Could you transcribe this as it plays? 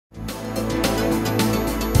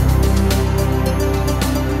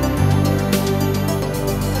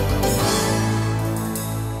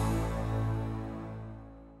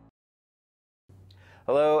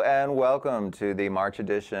Hello and welcome to the March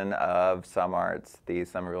edition of SOM Arts, the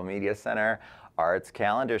Somerville Media Center Arts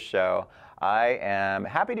Calendar Show. I am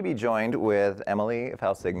happy to be joined with Emily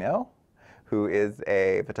Falcigno, who is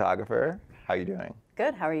a photographer. How are you doing?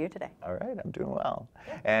 Good. How are you today? All right, I'm doing well.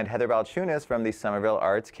 And Heather Balcunas from the Somerville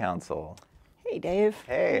Arts Council. Hey, Dave.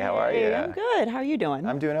 Hey, how are you? I'm good. How are you doing?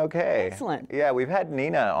 I'm doing okay. Excellent. Yeah, we've had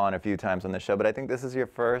Nina on a few times on the show, but I think this is your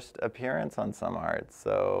first appearance on SOM Arts,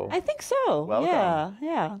 so... I think so. Welcome.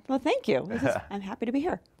 Yeah. Well, thank you. I'm happy to be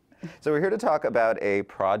here. So we're here to talk about a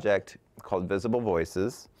project called Visible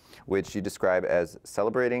Voices, which you describe as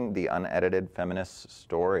celebrating the unedited feminist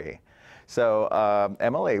story. So,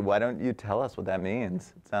 Emily, why don't you tell us what that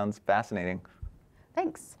means? It sounds fascinating.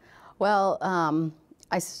 Thanks. Well,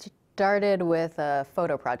 I started with a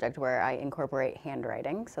photo project where I incorporate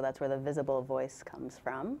handwriting, so that's where the visible voice comes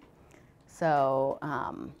from. So,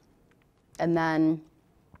 and then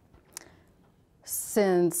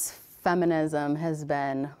since feminism has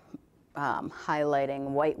been highlighting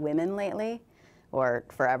white women lately, or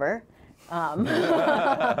forever,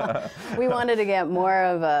 we wanted to get more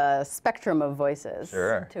of a spectrum of voices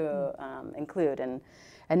to include. And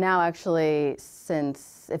now actually,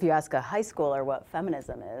 since if you ask a high schooler what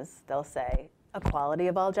feminism is, they'll say equality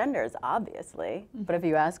of all genders, obviously. But if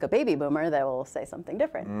you ask a baby boomer, they will say something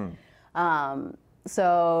different.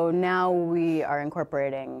 So now we are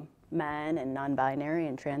incorporating men and non-binary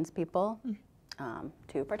and trans people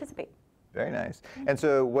to participate. Very nice. And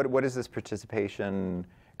so what is this participation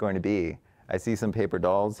going to be? I see some paper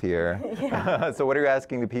dolls here. Yeah. So what are you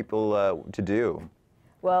asking the people to do?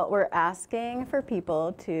 Well, we're asking for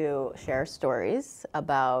people to share stories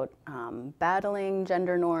about battling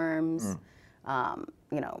gender norms,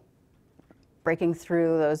 you know, breaking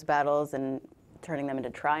through those battles and turning them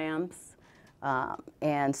into triumphs,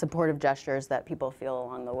 and supportive gestures that people feel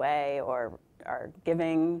along the way or are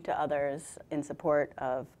giving to others in support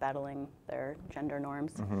of battling their gender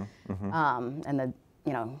norms, and the,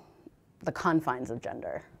 you know, the confines of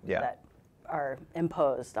gender that are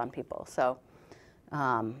imposed on people. So.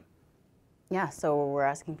 Yeah, so we're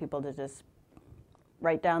asking people to just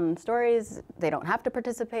write down stories. They don't have to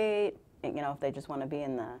participate. You know, if they just want to be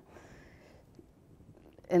in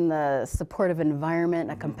the supportive environment,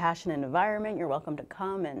 a compassionate environment, you're welcome to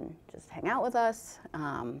come and just hang out with us.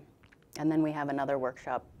 And then we have another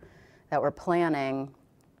workshop that we're planning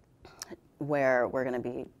where we're going to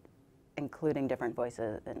be including different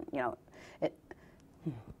voices. And, you know, I'm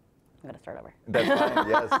going to start over. That's fine.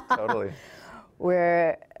 Yes, totally.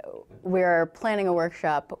 We're planning a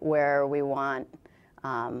workshop where we want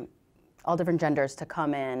all different genders to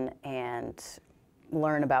come in and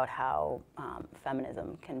learn about how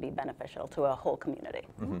feminism can be beneficial to a whole community.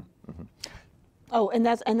 Oh, and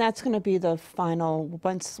that's going to be the final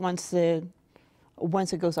once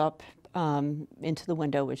it goes up into the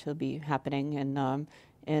window, which will be happening in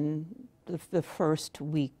the first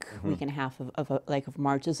week and a half of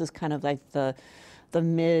March. This is kind of like the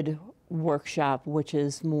mid workshop, which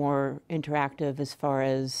is more interactive as far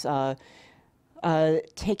as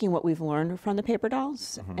taking what we've learned from the paper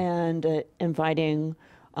dolls and inviting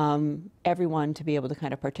everyone to be able to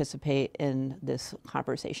kind of participate in this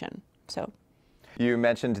conversation. So. You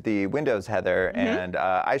mentioned the windows, Heather, and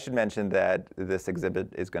I should mention that this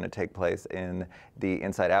exhibit is going to take place in the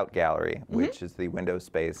Inside Out Gallery, which is the window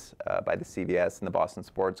space by the CVS and the Boston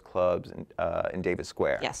Sports Clubs in Davis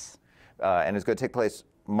Square. Yes. And it's going to take place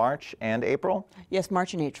March and April? Yes,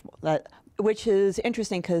 March and April, which is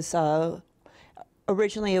interesting because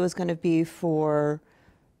originally it was going to be for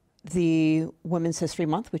the Women's History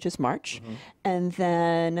Month, which is March, and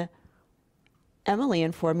then Emily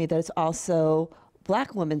informed me that it's also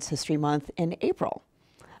Black Women's History Month in April.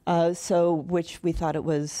 Which we thought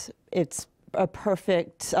it's a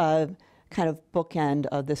perfect kind of bookend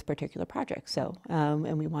of this particular project. So,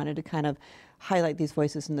 and we wanted to kind of highlight these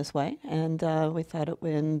voices in this way, and we thought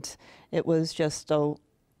it was just a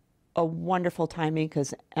wonderful timing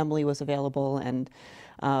because Emily was available, and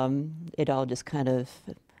it all just kind of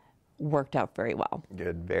worked out very well.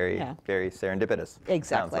 Good, very serendipitous. Exactly.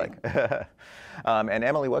 Sounds like. And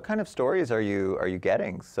Emily, what kind of stories are you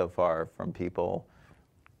getting so far from people?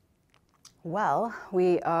 Well,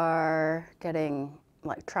 we are getting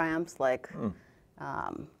like triumphs, like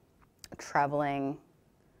traveling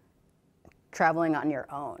on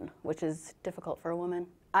your own, which is difficult for a woman.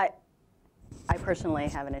 I personally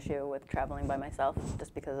have an issue with traveling by myself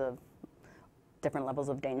just because of different levels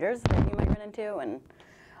of dangers that you might run into. And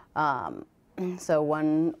so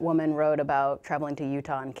one woman wrote about traveling to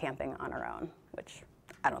Utah and camping on her own, which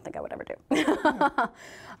I don't think I would ever do.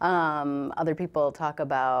 Other people talk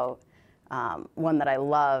about one that I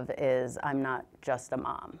love is I'm not just a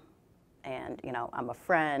mom. And, you know, I'm a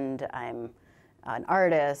friend, I'm an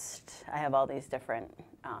artist, I have all these different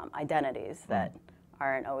identities that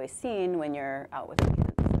aren't always seen when you're out with the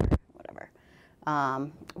kids or whatever.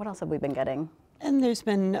 What else have we been getting? And there's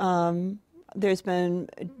been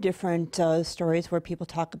different stories where people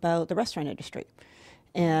talk about the restaurant industry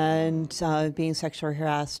and being sexually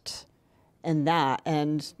harassed in that,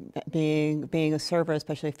 and being a server,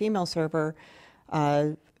 especially a female server,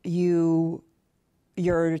 your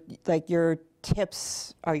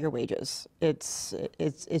tips are your wages. It's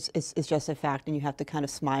just a fact, and you have to kind of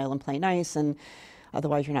smile and play nice, and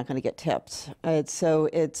otherwise you're not going to get tipped.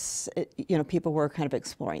 You know, people were kind of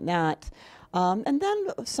exploring that. And then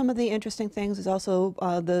some of the interesting things is also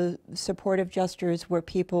the supportive gestures where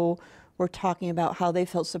people were talking about how they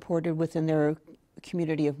felt supported within their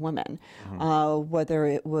community of women, whether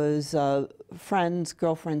it was friends,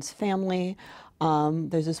 girlfriends, family.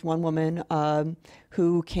 There's this one woman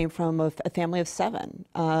who came from a family of 7,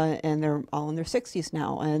 and they're all in their 60s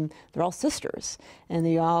now, and they're all sisters, and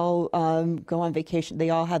they all go on vacation.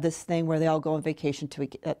 They all have this thing where they all go on vacation to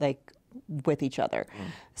with each other.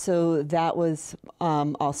 So that was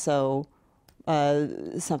also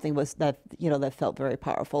something that felt very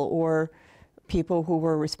powerful. Or people who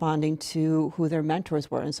were responding to who their mentors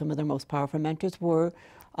were, and some of their most powerful mentors were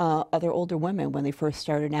other older women when they first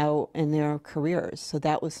started out in their careers. So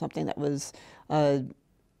that was something that was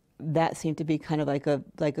that seemed to be kind of like a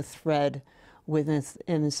thread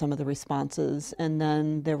in some of the responses. And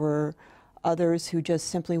then there were others who just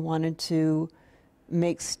simply wanted to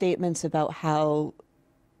make statements about how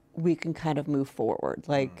we can kind of move forward,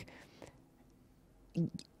 like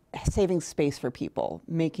saving space for people,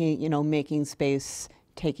 making space,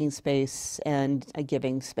 taking space, and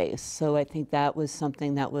giving space. So I think that was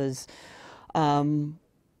something that was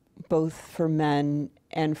both for men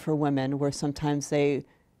and for women, where sometimes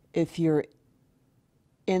if you're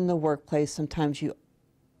in the workplace, sometimes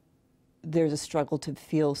there's a struggle to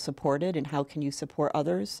feel supported, and how can you support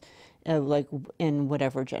others, like in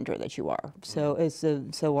whatever gender that you are. So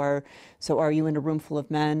are you in a room full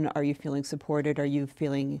of men? Are you feeling supported? Are you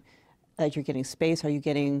feeling that you're getting space? Are you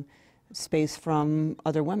getting space from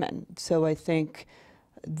other women? So I think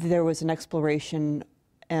there was an exploration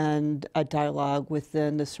and a dialogue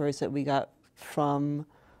within the stories that we got from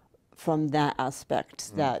that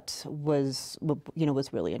aspect that was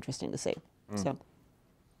really interesting to see. So.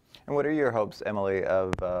 And what are your hopes, Emily,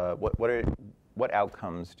 of what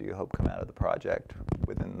outcomes do you hope come out of the project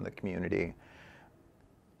within the community?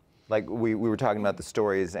 Like we were talking about the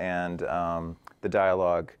stories and the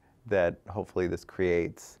dialogue that hopefully this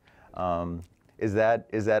creates. Is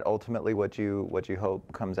that ultimately what you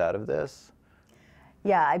hope comes out of this?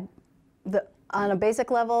 Yeah, on a basic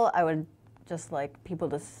level, I would just like people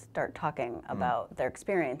to start talking about their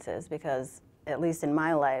experiences, because at least in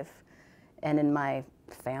my life and in my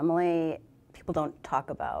family, people don't talk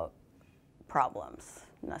about problems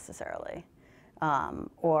necessarily.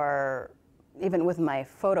 Or even with my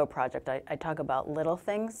photo project, I talk about little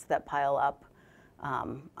things that pile up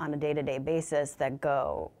on a day-to-day basis that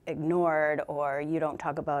go ignored, or you don't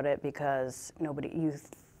talk about it because you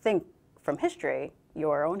think from history,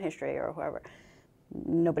 your own history or whoever,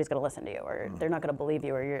 nobody's going to listen to you, or they're not going to believe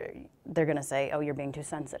you, or they're going to say, oh, you're being too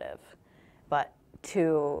sensitive. But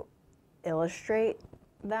to illustrate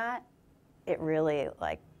that, it really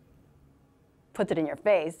puts it in your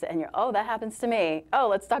face, and oh, that happens to me. Oh,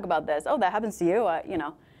 let's talk about this. Oh, that happens to you.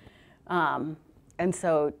 And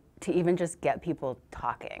so to even just get people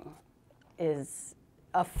talking is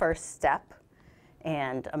a first step.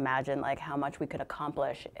 And imagine how much we could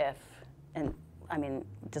accomplish if, and I mean,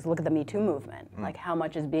 just look at the Me Too movement. Like how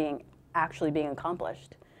much is actually being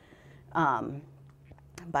accomplished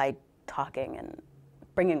by talking and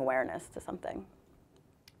bringing awareness to something.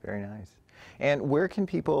 Very nice. And where can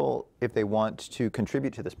people, if they want to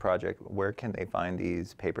contribute to this project, where can they find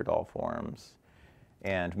these paper doll forms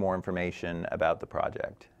and more information about the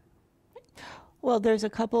project? Well, there's a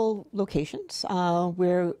couple locations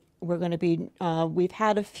where we're going to be. We've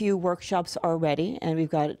had a few workshops already, and we've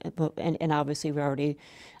got, and obviously we already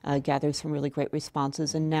gathered some really great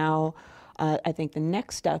responses. And now, I think the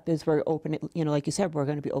next step is we're opening. Like you said, we're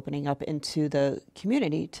going to be opening up into the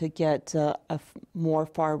community to get more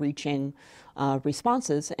far-reaching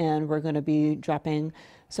responses, and we're going to be dropping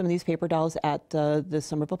some of these paper dolls at the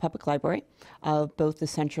Somerville Public Library, both the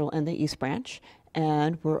Central and the East Branch,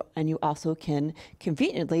 and you also can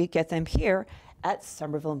conveniently get them here at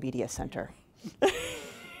Somerville Media Center.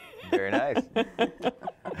 Very nice.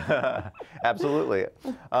 Absolutely.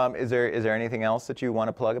 Is there anything else that you want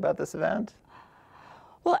to plug about this event?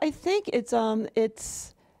 Well, I think it's an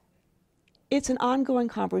ongoing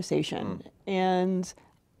conversation, and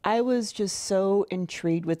I was just so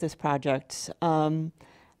intrigued with this project.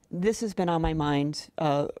 This has been on my mind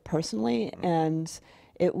personally, and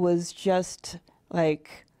it was just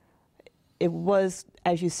like, it was,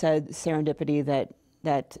 as you said, serendipity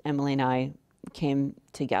that Emily and I came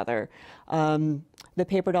together. The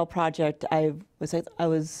Paper Doll project, I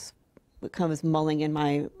was kind of mulling in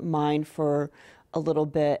my mind for a little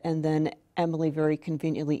bit, and then Emily very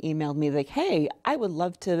conveniently emailed me like, "Hey, I would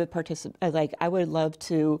love to participate. Like, I would love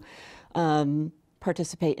to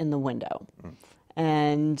participate in the window."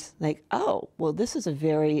 And like, oh, well, this is a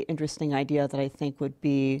very interesting idea that I think would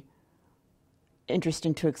be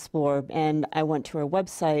interesting to explore. And I went to her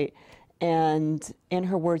website, and in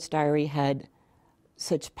her words diary had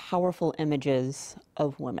such powerful images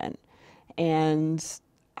of women, and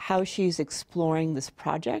how she's exploring this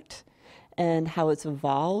project and how it's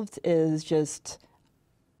evolved is just,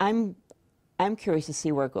 I'm curious to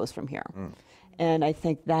see where it goes from here. And I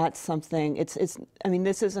think that's something, I mean,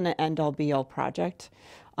 this isn't an end-all be-all project.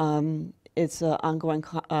 It's an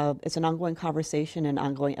ongoing conversation and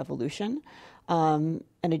ongoing evolution. And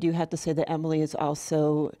I do have to say that Emily is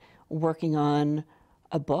also working on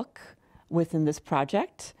a book within this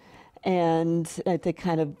project, and to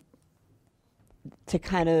kind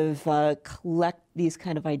of collect these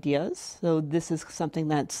kind of ideas. So this is something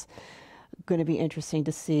that's going to be interesting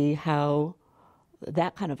to see how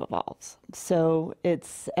that kind of evolves. So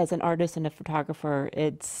it's, as an artist and a photographer,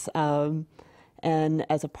 it's and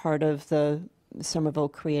as a part of the Somerville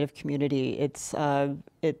creative community, it's kind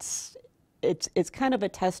of a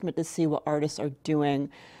testament to see what artists are doing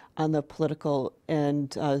on the political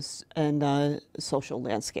and social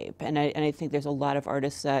landscape. And I think there's a lot of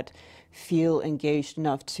artists that feel engaged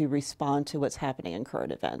enough to respond to what's happening in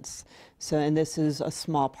current events. So, and this is a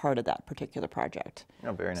small part of that particular project.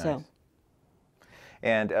 Oh, very nice. So,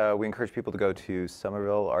 and we encourage people to go to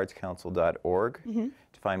somervilleartscouncil.org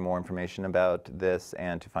to find more information about this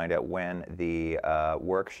and to find out when the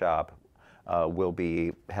workshop will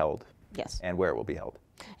be held. Yes. And where it will be held.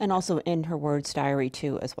 And also in her words diary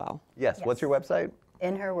too as well. Yes. What's your website?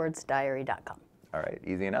 inherwordsdiary.com. All right,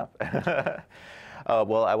 easy enough.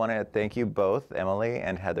 Well, I want to thank you both, Emily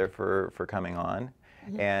and Heather, for coming on.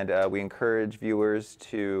 And we encourage viewers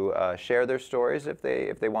to share their stories if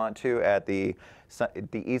they want to at the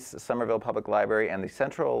East Somerville Public Library and the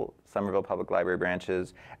Central Somerville Public Library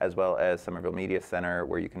branches, as well as Somerville Media Center,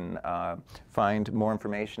 where you can find more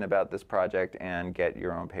information about this project and get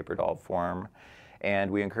your own paper doll form.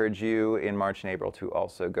 And we encourage you in March and April to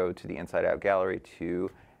also go to the Inside Out Gallery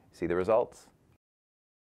to see the results.